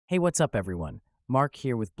Hey, what's up, everyone? Mark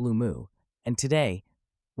here with Blumoo. And today,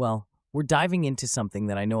 we're diving into something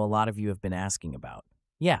that I know a lot of you have been asking about.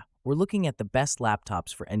 Yeah, we're looking at the best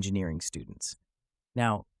laptops for engineering students.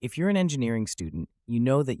 Now, if you're an engineering student, you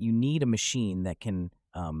know that you need a machine that can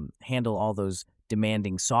handle all those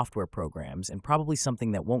demanding software programs and probably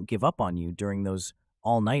something that won't give up on you during those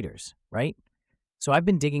all-nighters, right? So I've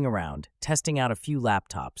been digging around, testing out a few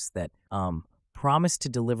laptops that promise to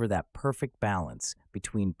deliver that perfect balance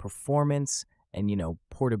between performance and,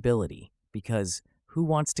 portability, because who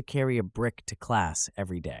wants to carry a brick to class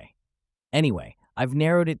every day? Anyway, I've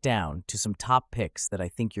narrowed it down to some top picks that I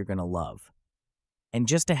think you're going to love. And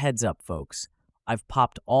just a heads up, folks, I've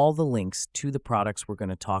popped all the links to the products we're going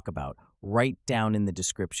to talk about right down in the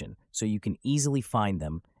description so you can easily find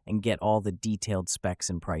them and get all the detailed specs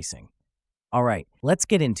and pricing. All right, let's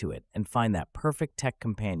get into it and find that perfect tech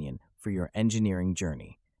companion for your engineering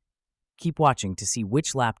journey. Keep watching to see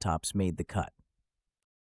which laptops made the cut.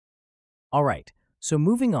 All right, so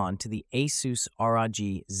moving on to the Asus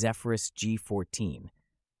ROG Zephyrus G14.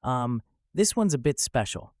 This one's a bit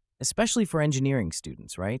special, especially for engineering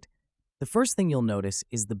students, right? The first thing you'll notice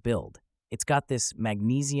is the build. It's got this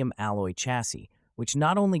magnesium alloy chassis, which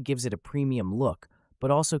not only gives it a premium look, but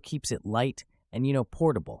also keeps it light and,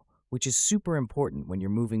 portable, which is super important when you're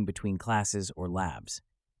moving between classes or labs.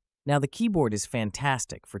 Now, the keyboard is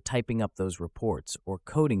fantastic for typing up those reports or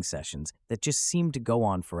coding sessions that just seem to go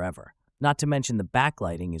on forever. Not to mention the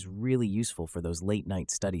backlighting is really useful for those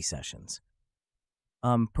late-night study sessions.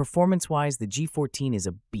 Performance-wise, the G14 is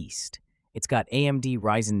a beast. It's got AMD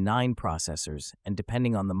Ryzen 9 processors, and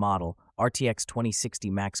depending on the model, RTX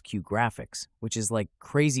 2060 Max-Q graphics, which is like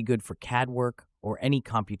crazy good for CAD work or any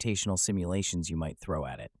computational simulations you might throw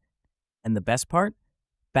at it. And the best part?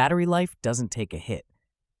 Battery life doesn't take a hit.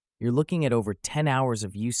 You're looking at over 10 hours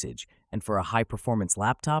of usage, and for a high-performance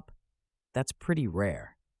laptop, that's pretty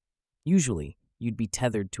rare. Usually, you'd be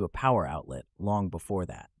tethered to a power outlet long before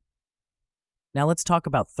that. Now let's talk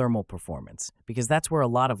about thermal performance, because that's where a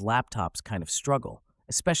lot of laptops kind of struggle,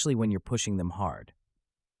 especially when you're pushing them hard.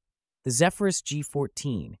 The Zephyrus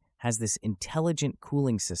G14 has this intelligent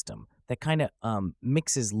cooling system that kind of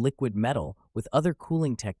mixes liquid metal with other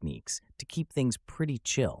cooling techniques to keep things pretty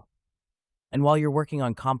chill. And while you're working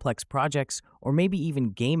on complex projects or maybe even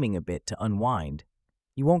gaming a bit to unwind,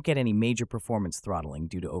 you won't get any major performance throttling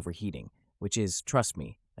due to overheating, which is, trust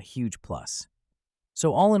me, a huge plus.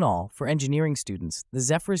 So all in all, for engineering students, the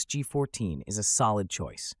Zephyrus G14 is a solid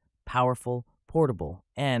choice. Powerful, portable,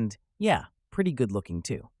 and, yeah, pretty good looking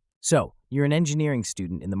too. So, you're an engineering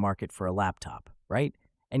student in the market for a laptop, right?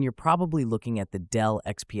 And you're probably looking at the Dell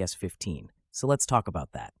XPS 15. So let's talk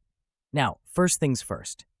about that. Now, first things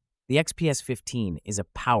first. The XPS 15 is a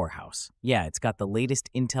powerhouse. Yeah, it's got the latest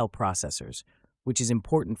Intel processors, which is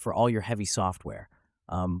important for all your heavy software,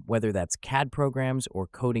 whether that's CAD programs or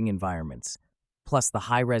coding environments. Plus the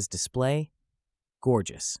high-res display,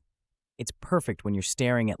 gorgeous. It's perfect when you're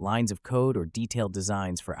staring at lines of code or detailed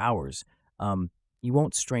designs for hours. You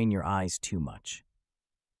won't strain your eyes too much.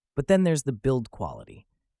 But then there's the build quality.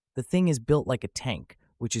 The thing is built like a tank,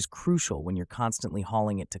 which is crucial when you're constantly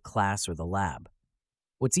hauling it to class or the lab.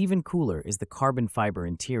 What's even cooler is the carbon fiber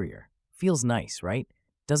interior. Feels nice, right?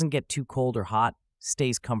 Doesn't get too cold or hot,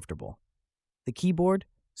 stays comfortable. The keyboard,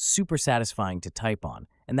 super satisfying to type on,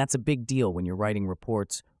 and that's a big deal when you're writing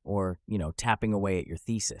reports or, tapping away at your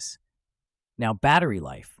thesis. Now, battery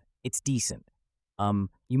life, it's decent.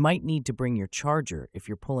 You might need to bring your charger if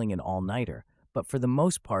you're pulling an all-nighter, but for the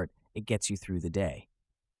most part, it gets you through the day.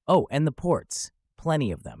 Oh, and the ports,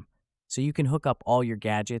 plenty of them. So you can hook up all your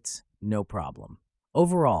gadgets, no problem.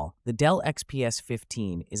 Overall, the Dell XPS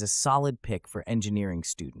 15 is a solid pick for engineering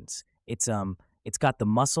students. It's got the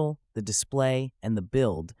muscle, the display, and the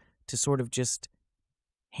build to sort of just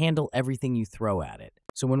handle everything you throw at it.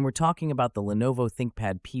 So when we're talking about the Lenovo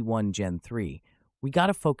ThinkPad P1 Gen 3, we got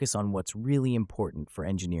to focus on what's really important for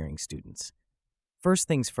engineering students. First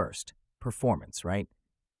things first, performance, right?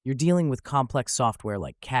 You're dealing with complex software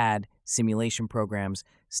like CAD, simulation programs,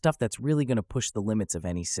 stuff that's really going to push the limits of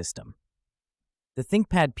any system. The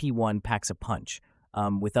ThinkPad P1 packs a punch,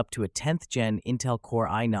 with up to a 10th Gen Intel Core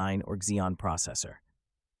i9 or Xeon processor.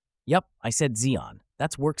 Yup, I said Xeon.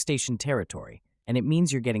 That's workstation territory, and it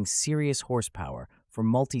means you're getting serious horsepower for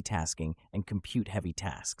multitasking and compute-heavy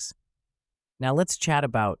tasks. Now let's chat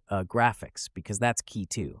about graphics, because that's key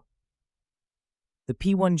too. The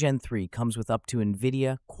P1 Gen 3 comes with up to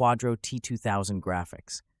NVIDIA Quadro T2000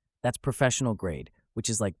 graphics. That's professional grade, which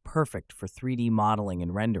is like perfect for 3D modeling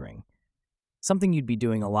and rendering. Something you'd be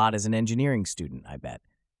doing a lot as an engineering student, I bet.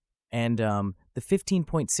 And the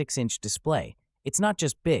 15.6-inch display, It's not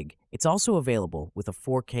just big, it's also available with a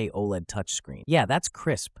 4K OLED touchscreen. Yeah, that's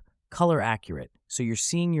crisp, color accurate, so you're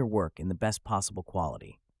seeing your work in the best possible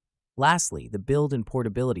quality. Lastly, the build and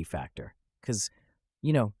portability factor, because,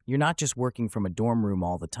 you're not just working from a dorm room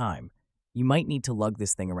all the time. You might need to lug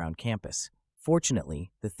this thing around campus.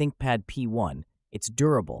 Fortunately, the ThinkPad P1, it's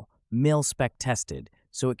durable, mil-spec tested,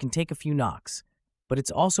 so it can take a few knocks. But it's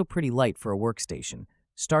also pretty light for a workstation,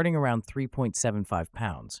 starting around 3.75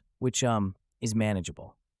 pounds, which, is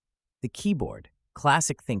manageable. The keyboard,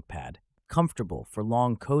 classic ThinkPad, comfortable for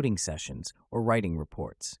long coding sessions or writing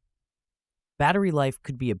reports. Battery life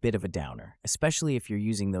could be a bit of a downer, especially if you're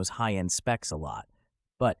using those high-end specs a lot.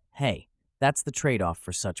 But hey, that's the trade-off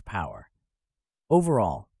for such power.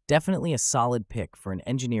 Overall, definitely a solid pick for an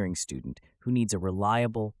engineering student who needs a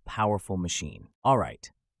reliable, powerful machine. All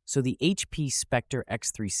right, so the HP Spectre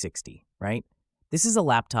X360, right? This is a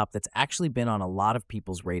laptop that's actually been on a lot of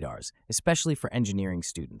people's radars, especially for engineering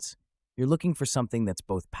students. You're looking for something that's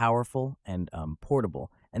both powerful and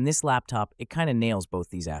portable, and this laptop, it kind of nails both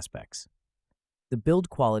these aspects. The build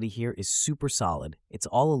quality here is super solid, it's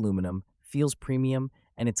all aluminum, feels premium,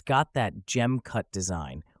 and it's got that gem-cut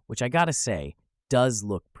design, which I gotta say, does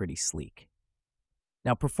look pretty sleek.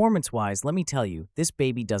 Now, performance-wise, let me tell you, this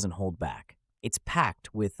baby doesn't hold back. It's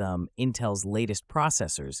packed with Intel's latest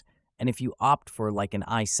processors, and if you opt for like an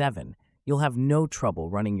i7, you'll have no trouble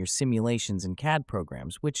running your simulations and CAD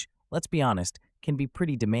programs, which, let's be honest, can be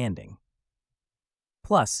pretty demanding.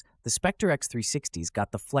 Plus, the Spectre X360's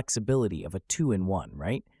got the flexibility of a 2-in-1,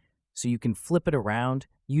 right? So you can flip it around,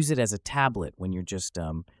 use it as a tablet when you're just,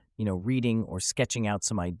 reading or sketching out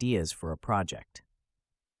some ideas for a project.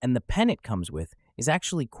 And the pen it comes with is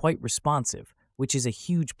actually quite responsive, which is a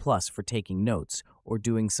huge plus for taking notes or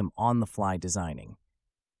doing some on-the-fly designing.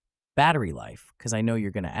 Battery life, because I know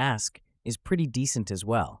you're going to ask, is pretty decent as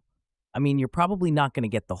well. I mean, you're probably not going to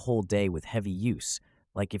get the whole day with heavy use,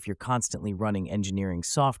 like if you're constantly running engineering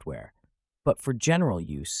software, but for general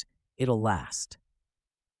use, it'll last.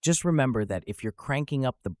 Just remember that if you're cranking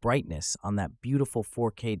up the brightness on that beautiful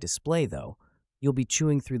 4K display, though, you'll be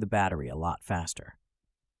chewing through the battery a lot faster.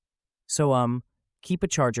 So, keep a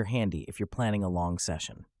charger handy if you're planning a long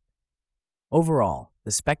session. Overall,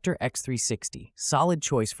 the Spectre X360, solid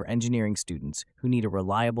choice for engineering students who need a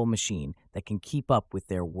reliable machine that can keep up with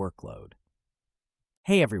their workload.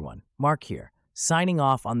 Hey everyone, Mark here, signing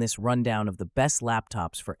off on this rundown of the best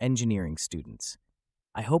laptops for engineering students.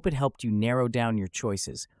 I hope it helped you narrow down your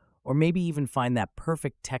choices, or maybe even find that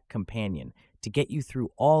perfect tech companion to get you through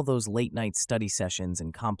all those late-night study sessions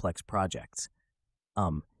and complex projects.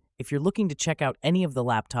 If you're looking to check out any of the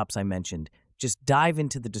laptops I mentioned, just dive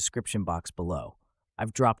into the description box below.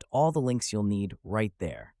 I've dropped all the links you'll need right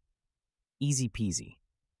there. Easy peasy.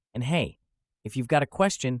 And hey, if you've got a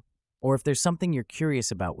question, or if there's something you're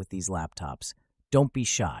curious about with these laptops, don't be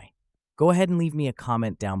shy. Go ahead and leave me a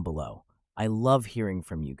comment down below. I love hearing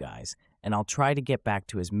from you guys, and I'll try to get back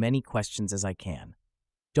to as many questions as I can.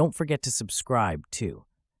 Don't forget to subscribe, too.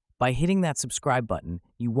 By hitting that subscribe button,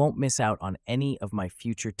 you won't miss out on any of my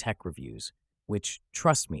future tech reviews, which,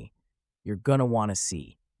 trust me, you're gonna want to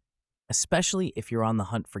see, especially if you're on the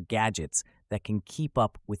hunt for gadgets that can keep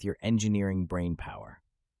up with your engineering brainpower.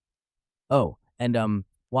 Oh, and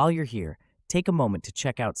while you're here, take a moment to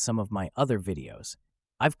check out some of my other videos.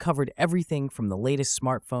 I've covered everything from the latest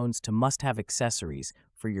smartphones to must-have accessories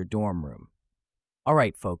for your dorm room. All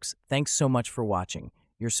right, folks, thanks so much for watching.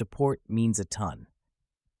 Your support means a ton.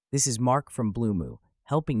 This is Mark from Blumoo,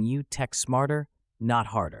 helping you tech smarter, not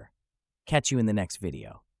harder. Catch you in the next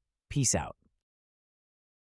video. Peace out.